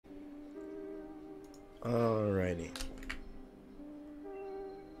Alrighty.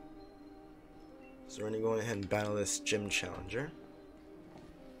 So we're gonna go ahead and battle this gym challenger.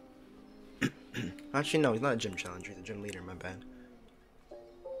 Actually, no, he's not a gym challenger, he's a gym leader, my bad.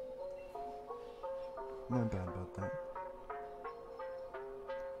 My bad about that.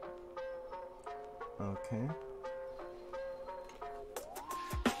 Okay.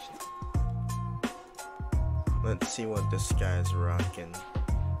 Let's see what this guy's rocking.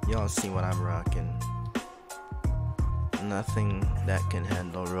 Y'all see what I'm rocking. Nothing that can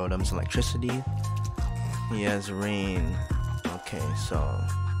handle Rotom's electricity. He has rain. Okay, so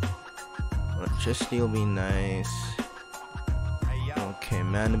electricity will be nice. Okay,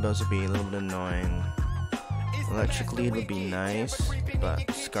 Mandibles will be a little bit annoying. Electric lead would be nice, but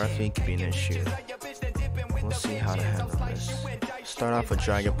Scarfy could be an issue. We'll see how to handle this. Start off with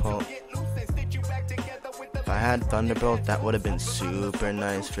Dragapult. If I had Thunderbolt, that would have been super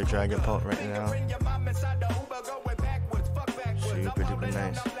nice for Dragapult right now. Super duper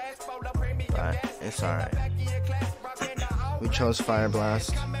nice. But it's alright. We chose Fire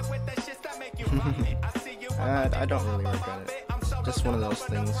Blast. I don't really regret it. Just one of those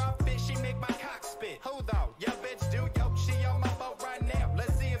things.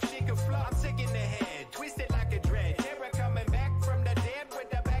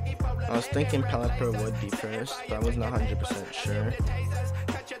 I was thinking Pelipper would be first, but I wasn't 100% sure.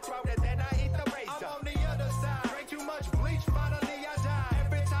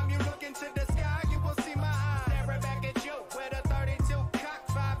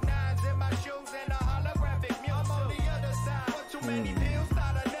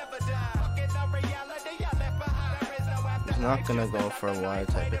 He's not gonna go for a water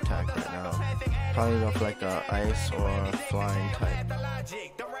type attack right now. Probably go for like a ice or a flying type.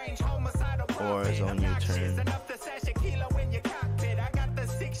 Or his own U-turn.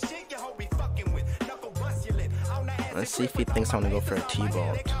 Let's see if he thinks I'm gonna go for a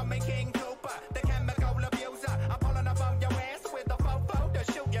T-Bolt.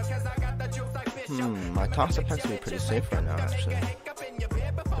 My toss-up has to be pretty safe right now, actually.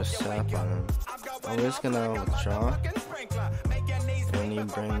 Just sap on him. Always gonna withdraw when he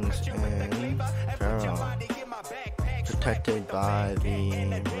brings in Pharaoh. Protected by the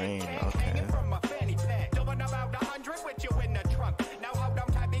rain, okay.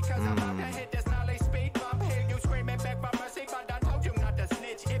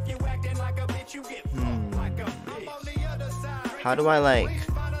 How do I like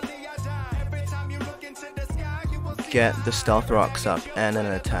get the stealth rocks up and an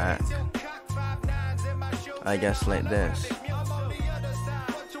attack? I guess like this.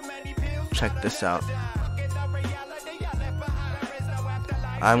 Check this out.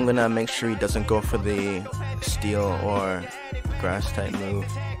 I'm gonna make sure he doesn't go for the steel or grass type move.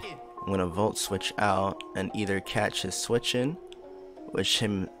 I'm gonna volt switch out and either catch his switch in, which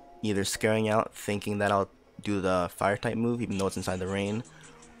him either scaring out thinking that I'll do the fire type move even though it's inside the rain,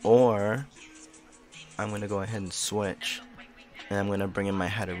 or I'm gonna go ahead and switch and I'm gonna bring in my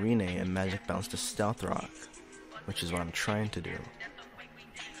Hatterene and magic bounce to stealth rock, which is what I'm trying to do.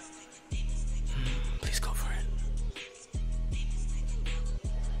 Please go for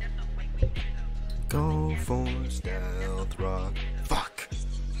it. Go for stealth rock. Fuck.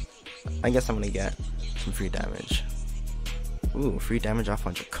 I guess I'm gonna get some free damage. Ooh, free damage off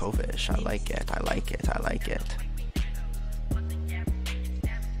on Dracovish. I like it, I like it, I like it.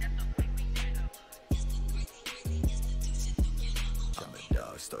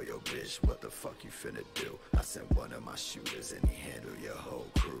 Stole your bitch, what the fuck you finna do? I sent one of my shooters and he handled your whole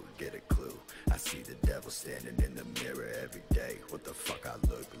crew. Get a clue, I see the devil standing in the mirror every day. What the fuck I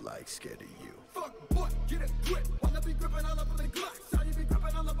look like, scared of you? Fuck, boy, get a grip. Wanna be gripping all up on the Glock. Saw you be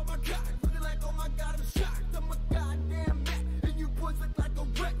gripping all up on my cock. Looking like, oh my god, I'm shocked. I'm a goddamn mess, and you boys look like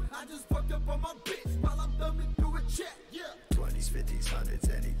a wreck. I just fucked up on my bitch while I'm thumbing through a check. Yeah. 20s, 50s, 100s,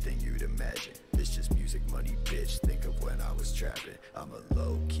 anything you'd imagine. It's just music money, bitch. Think of when I was trapping. I'm a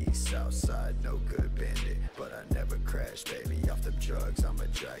low-key Southside, no good bandit, but I never crash, baby. Off them drugs, I'm a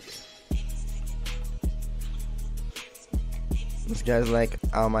dragon. This guy's like,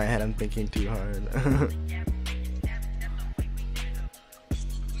 out of my head, I'm thinking too hard.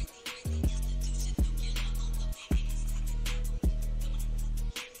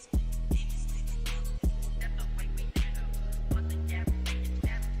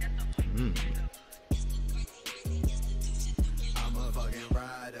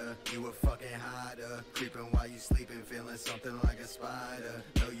 You a fucking hider, creeping while you sleeping, feeling something like a spider.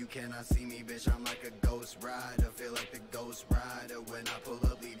 No, you cannot see me, bitch, I'm like a ghost rider. Feel like the ghost rider when I pull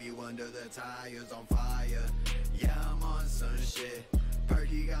up, leave you under the tires on fire. Yeah, I'm on some shit.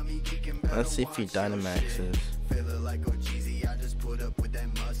 Let's see if he Dynamaxes. Feeling like Cheesy, I just put up with that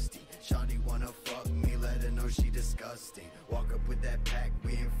musty. Shawty wanna fuck me, let her know she disgusting. Walk up with that pack,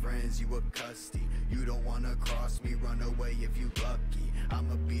 we ain't friends, you a custy. You don't wanna cross me, run away if you lucky.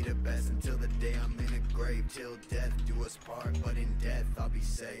 I'ma be the best until the day I'm in a grave. Till death do us part, but in death I'll be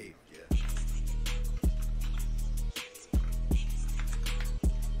saved. Yeah.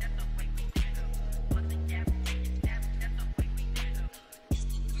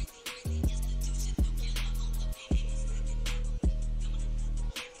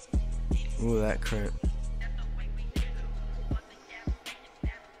 Ooh, that crit.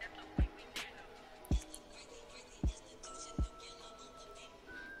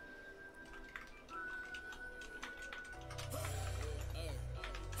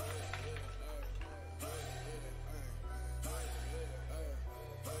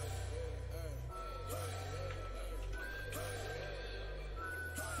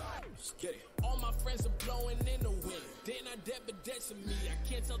 Get it. All my friends are blowing in the wind. Then I debit debts to me. I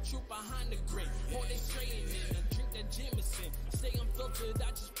can't tell truth behind the grin. All they straying in. I drink that Jameson. Say I'm filtered,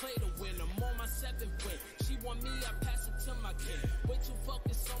 I just play to win. I'm on my 7th win. She want me, I pass it to my kid. Way too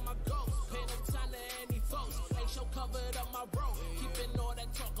focused on my goals. Pay no time to any foes. Ain't show covered up my road. Keeping all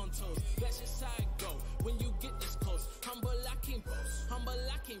that talk on toes. That's just how it go. When you get this close. Humble, I can't boast. Humble,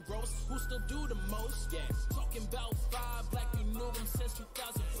 I can't roast. Who still do the most? Yeah. Talking about 5 like you knew them since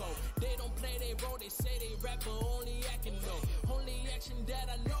 2004. They don't play they role, they say they rap, but only acting low. Only action that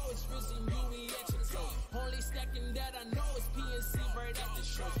I know is Rizzy, you reaction flow. Only stacking that I know is PNC right at the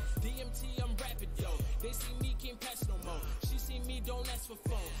show. DMT, I'm rapid, yo. They see me, can't pass no more. She see me, don't ask for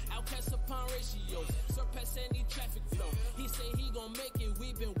phone. Outcast upon ratios, surpass any traffic flow. He say he gon' make it,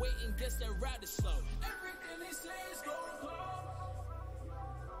 we been waiting, guess that ride is slow. Everything they say is gon' go.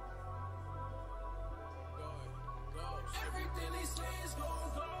 Everything they say is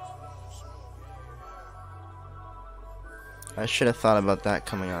gon' go. I should have thought about that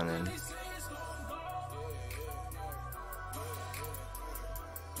coming on in.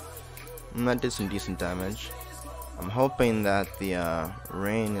 That did some decent damage. I'm hoping that the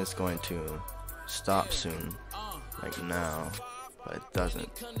rain is going to stop soon, like now, but it doesn't.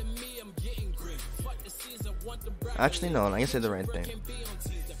 Actually, no, I guess I did the right thing.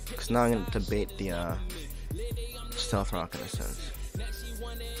 Because now I'm going to debate the stealth rock in a sense.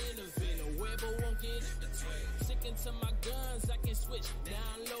 To my guns, I can switch,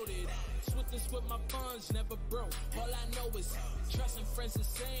 downloaded. Swiftness with my funds, never broke. All I know is trust and friends the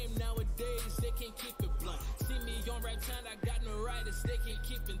same. Nowadays, they can't keep it blunt. See me on right time, I got no riders, they can't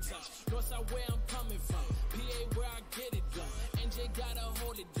keep in touch. Northside where I'm coming from, PA where I get it done. NJ gotta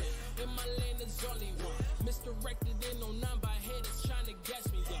hold it down. In my lane, there's only one. Misdirected in 09 by haters trying to gas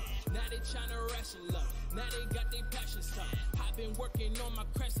me up. Now they trying to ration love. Now they got their passion stuff. I've been working on my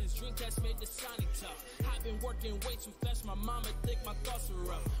craft since Dreamcast made the Sonic tough. I've been working way too fast, my mama think my thoughts are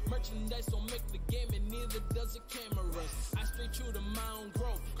rough. Merchandise don't make the game and neither does the camera. I stay true to my own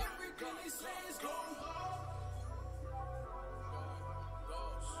growth. Everything they say is gon' go.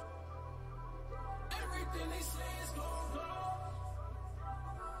 Everything they say is gon' go.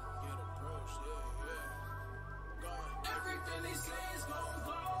 Get approached, yeah. Everything they say is gon'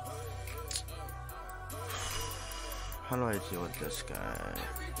 go. How do I deal with this guy?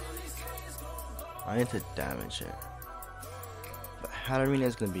 I need to damage it. But how arena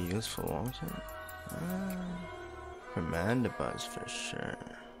is gonna be useful, won't it? For Mandibuzz for sure.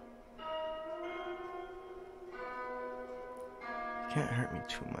 Can't hurt me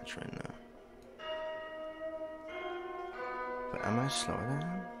too much right now. But am I slower than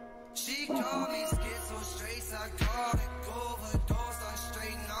him? She called me schizo, straight psychotic, overdose on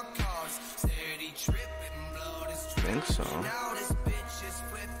straight narcotics, steady tripping, blood is I think so. now this bitch is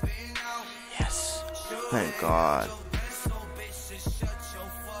flipping out. Yes. Thank God. So bitch, just shut your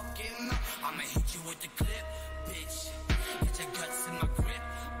fucking mouth. I'ma hit you with the clip, bitch. Get your guts in my grip,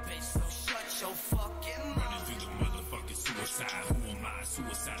 bitch. So shut your fucking mouth. Running through the motherfucking suicide. Who am I?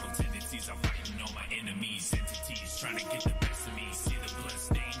 Suicidal tendencies. I'm fighting all my enemies, entities, trying to get the best of me. See the blood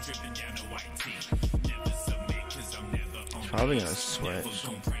stain dripping down the white tee. Never submit, cause I'm never on. Probably gonna switch,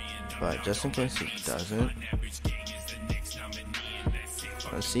 but just in case it doesn't,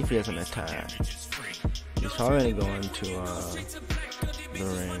 let's see if he doesn't attack. He's probably gonna go into the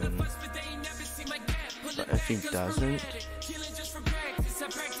rain, but if he doesn't,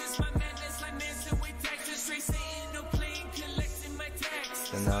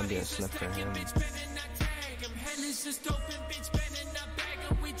 then that'll be a sniff for him.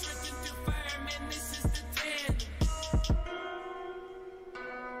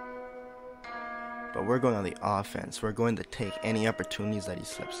 But we're going on the offense. We're going to take any opportunities that he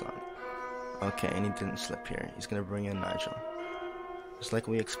slips on. Okay, and he didn't slip here. He's gonna bring in Nigel, just like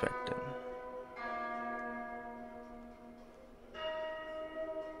we expected.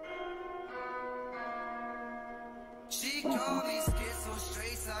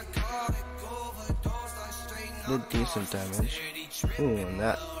 Did decent damage. Ooh, and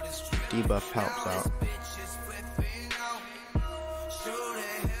that debuff helps out.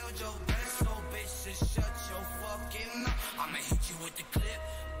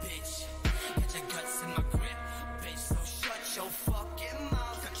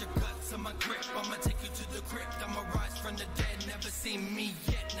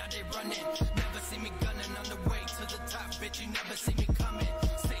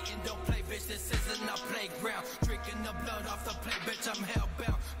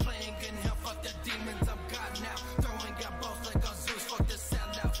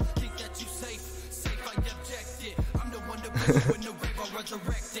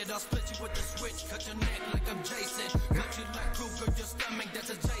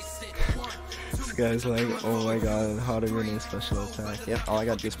 This guy's like, oh my god, how to rename special attack. Yep, all I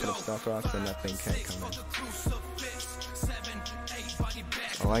gotta do is put up stock rocks and that thing can't come in.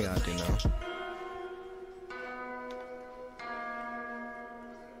 All I gotta do now.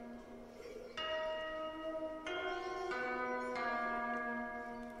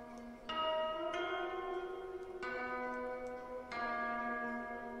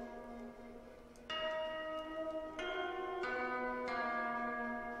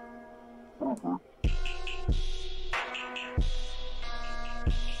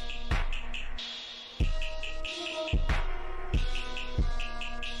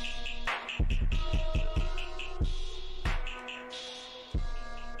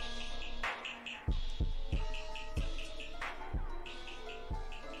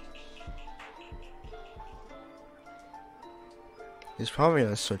 He's probably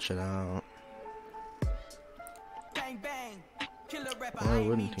gonna switch it out. Bang bang, killer rapper, Why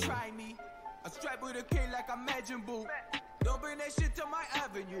wouldn't he? try me. I strap with a K like I'm Majin Buu. Don't bring that shit to my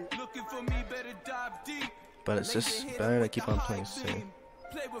avenue. Looking for me, better dive deep. But it's just better to keep on playing safe.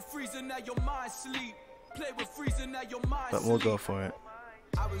 Play with freezing, now your mind sleep. Play with freezing, now your mind But we'll go for it.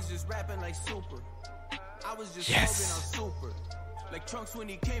 I was just rapping like super. I was just smoking on super. Like Trunks when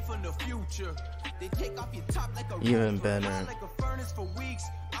he came from the future. They take off your top like a even better. Like a furnace for weeks.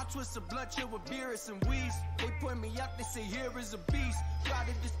 I twist a blunt chill with beer and some weeds. They point me out, they say here is a beast. God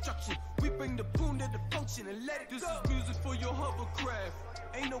of destruction. We bring the boom to the function and let it go. This is music for your hovercraft.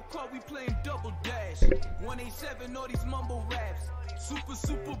 Ain't no car, we playing double dash. 187, all these mumble raps.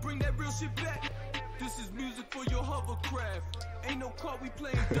 Super, bring that real shit back. This is music for your hovercraft. Ain't no car, we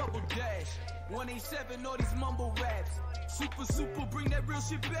playing double dash. 187, all these mumble raps. Super, bring that real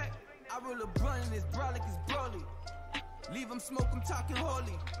shit back. I roll a blunt in this bra like it's Broly. Leave him smoke, I'm talking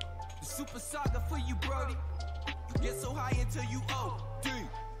holy. The super saga for you, Brody. You get so high until you OD.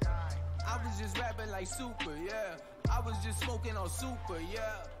 I was just rapping like super, yeah. I was just smoking on super,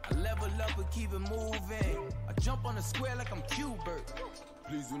 yeah. I level up and keep it moving. I jump on the square like I'm Q-Bert.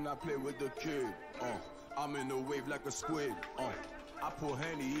 Please do not play with the kid. I'm in the wave like a squid. I pour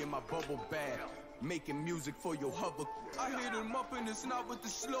Henny in my bubble bag. Making music for your hover. I hit him up in the snot with the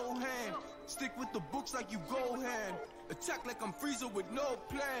slow hand. Stick with the books like you go hand. Attack like I'm Frieza with no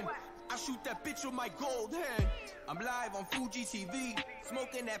plan. I shoot that bitch with my gold hand. I'm live on Fuji TV.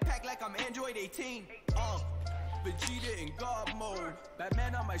 Smoking that pack like I'm Android 18. Vegeta in God mode.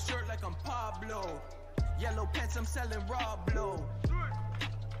 Batman on my shirt like I'm Pablo. Yellow pants, I'm selling raw blow.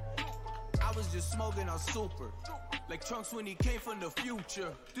 I was just smoking on super. Like Trunks when he came from the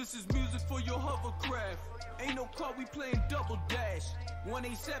future. This is music for your hovercraft. Ain't no car, we playing double dash.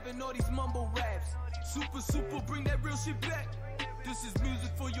 187, all these mumble raps. Super, bring that real shit back. This is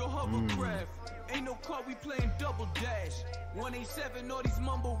music for your hovercraft. Ain't no car, we playing double dash. 187, all these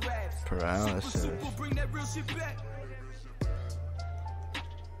mumble raps. Paralysis. Super, bring that real shit back.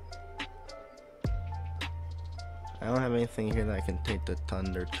 I don't have anything here that can take the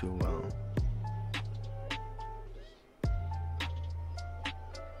thunder too well.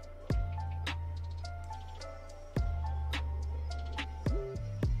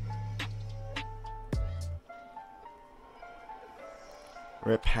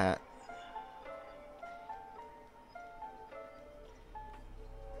 Rip hat.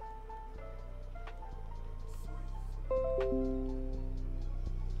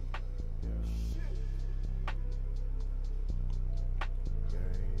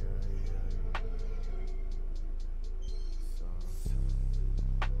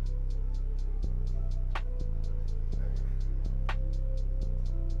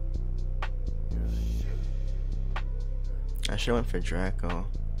 should've went for Draco.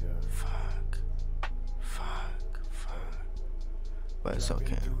 Fuck. But it's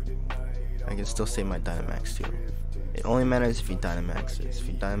okay. I can still save my Dynamax too. It only matters if he Dynamaxes. If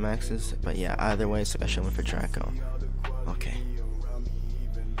he Dynamaxes, but yeah, either way, so I should went for Draco. Okay.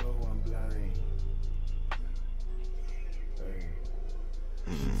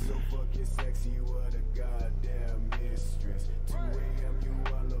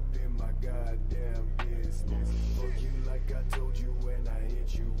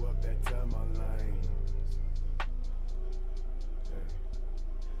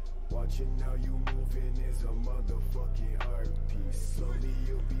 Watching how you moving is a motherfucking art piece. Slowly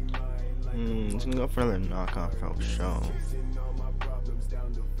you'll be mine like Just gonna go for another knockoff for show. chasing all my problems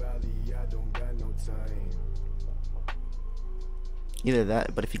down the valley. I don't got no time. Either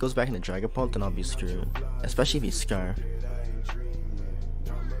that, but if he goes back into Dragapult, then I'll be screwed. Especially if he's Scarf. I ain't dreaming.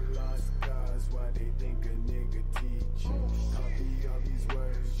 I'm a lost cause why they think a nigga teaching. Copy all these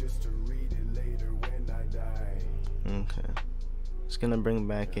words just to read it later when I die. Okay. Just gonna bring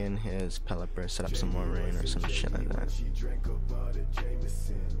back in his Pelipper, set up some more rain or some shit like that. She drank up all the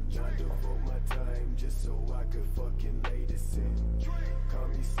Jameson. I devote my time just so I could fucking lay this in. Caught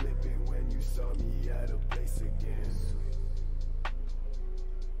me slipping when you saw me at a place again.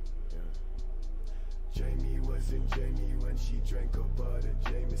 Jamie wasn't Jamie when she drank up all the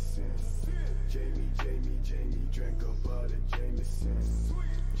Jameson. Jamie drank up all the Jameson.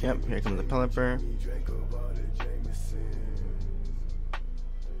 Yep, here comes the Pelipper. He drank up all the Jameson.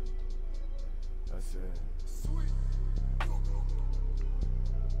 I said, sweet.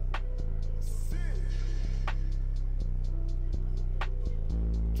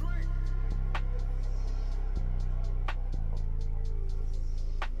 Drink.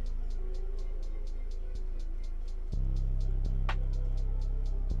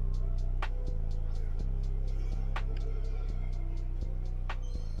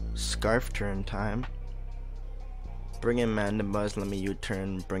 Scarf turn time. Bring in Mandibuzz, let me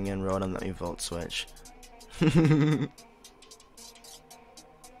U-turn. Bring in Rotom, let me Volt Switch.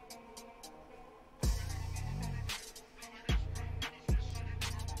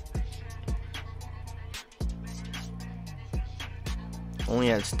 Only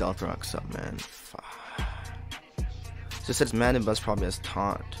had Stealth Rocks up, man. Fuck. Just says Mandibuzz probably has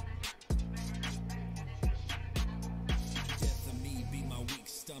Taunt. Death of me be my weak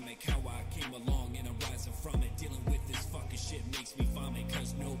stomach. How I came along and I'm rising from it. Dealing with this fucking shit makes me vomit.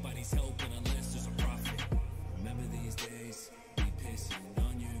 Cause nobody's helping unless there's a profit. Remember these days, we pissing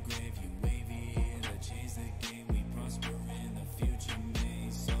on your grave. You wavy to change the game. We prosper in the future may.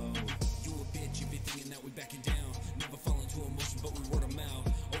 So you a bitch, you been thinking that we backing down. Never fall into emotion, but we word of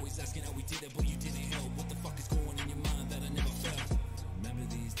mouth. Always asking how we did it, but you didn't help. What the fuck is going in your mind that I never felt? Remember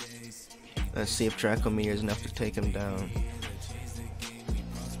these days. Let's see if Draco Meteor is enough to take him down.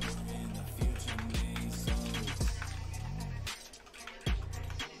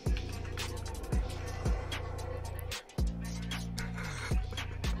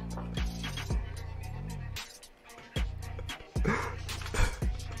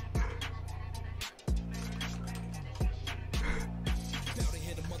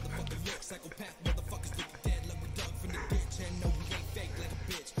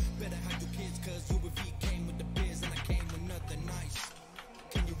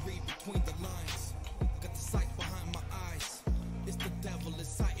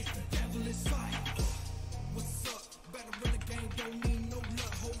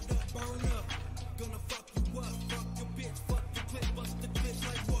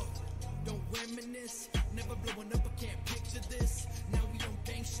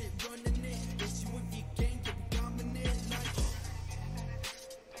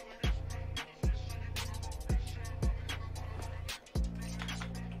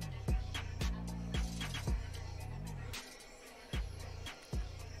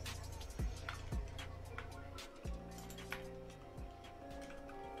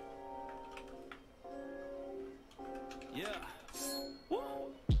 Yeah. Woo.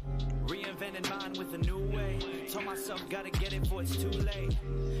 Reinvented mine with a new way. Told myself gotta get it before it's too late.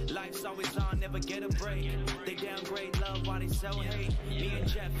 Life's always on, never get a break. They downgrade love while they sell hate. Me and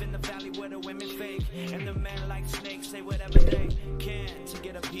Jeff in the valley where the women fake. And the men like snakes say whatever they can to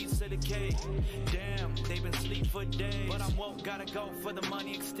get a piece of the cake. Damn, they've been asleep for days. But I'm woke, gotta go for the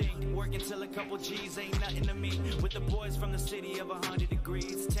money extinct. Working till a couple G's ain't nothing to me. With the boys from the city of 100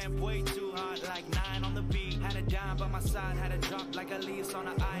 degrees. Temp way too hot, like 9 on the beat. Had a dime by my side, had a drop like a lease on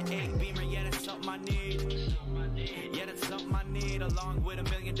an I-8 Beamer. Yeah, that's something I need. Yeah, that's something I need. Along with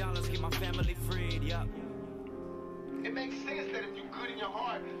 $1 million, keep my family freed. Yup. It makes sense that if you're good in your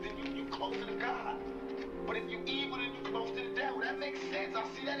heart, then you're closer to God. But if you evil, then you close to the devil. That makes sense. I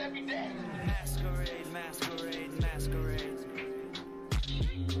see that every day. Masquerade, masquerade, masquerade.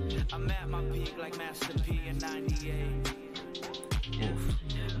 I'm at my peak like Master P in 98. Oof.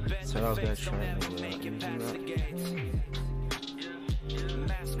 So I was gonna try to make it past the gates.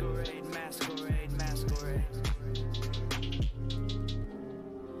 Masquerade, masquerade, masquerade.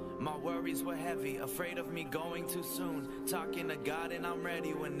 My worries were heavy, afraid of me going too soon. Talking to God and I'm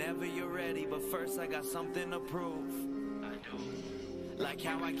ready whenever you're ready. But first I got something to prove. I do. Like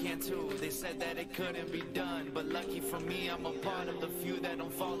how I can too. They said that it couldn't be done, but lucky for me, I'm a part of the few that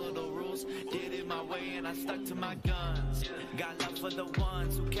don't follow the rules. Did it my way and I stuck to my guns. Got love for the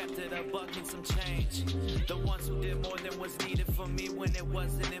ones who kept it a buck and some change. The ones who did more than was needed for me when it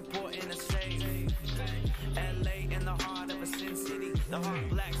wasn't important to save. LA in the heart of a sin city. The heart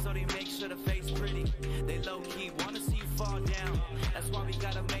black, so they make sure the face pretty. They low-key wanna see you fall down. That's why we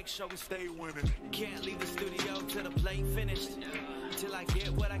gotta make sure we stay winning. Can't leave the studio till the play finished. Till I get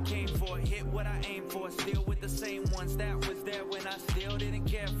what I came for, hit what I aim for. Still with the same ones that was there when I still didn't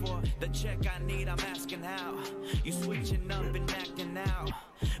care for. The check I need, I'm asking how. You switching up and acting out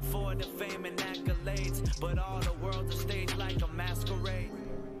for the fame and accolades, but all the world's a stage like a masquerade.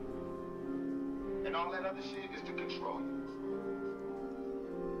 And all that other shit is to control you.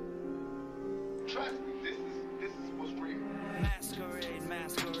 Trust me, this is what's real. Masquerade,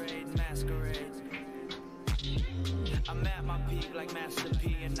 masquerade, masquerade. I'm at my peak like Master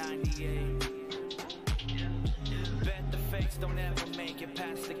P in 98. Bet the fakes don't ever make it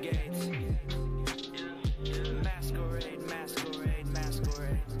past the gates. Masquerade, masquerade,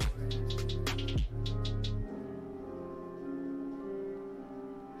 masquerade.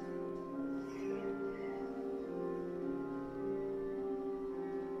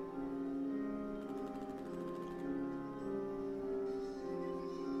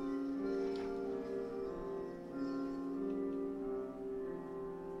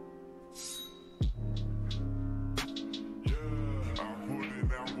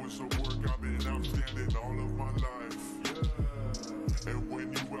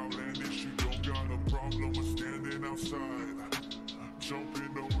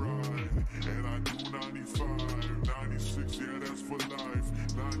 Jumping the ride, and I do 95, 96, yeah, that's for life.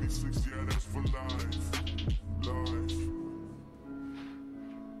 96, yeah, that's for life. Life.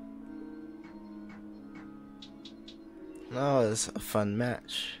 That was a fun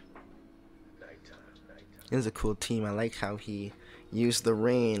match. It was a cool team. I like how he used the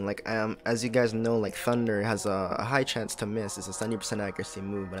rain. Like as you guys know, like Thunder has a high chance to miss. It's a 70% accuracy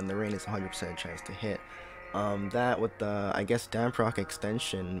move, but in the rain it's a 100% chance to hit. That with the, I guess, damp rock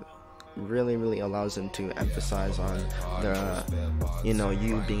extension really allows him to emphasize on the, you know,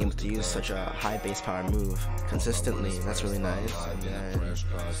 you being able to use such a high base power move consistently. That's really nice. And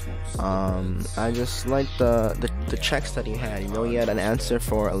then I just like the checks that he had. You know, he had an answer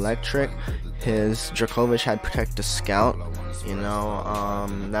for electric. His Dracovic had protect the scout. You know,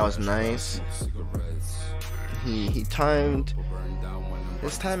 that was nice. He timed.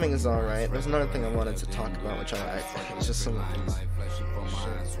 His timing is alright. There's another thing I wanted to talk about, which it's just some of these.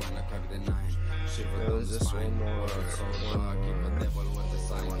 There was this one more.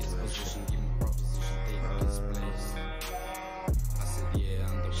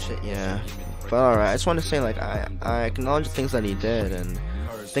 Shit, yeah. But alright, I just want to say, like, I acknowledge the things that he did, and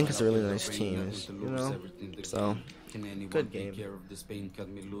I think it's a really nice team, you know? So, good game.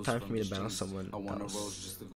 Time for me to battle someone else.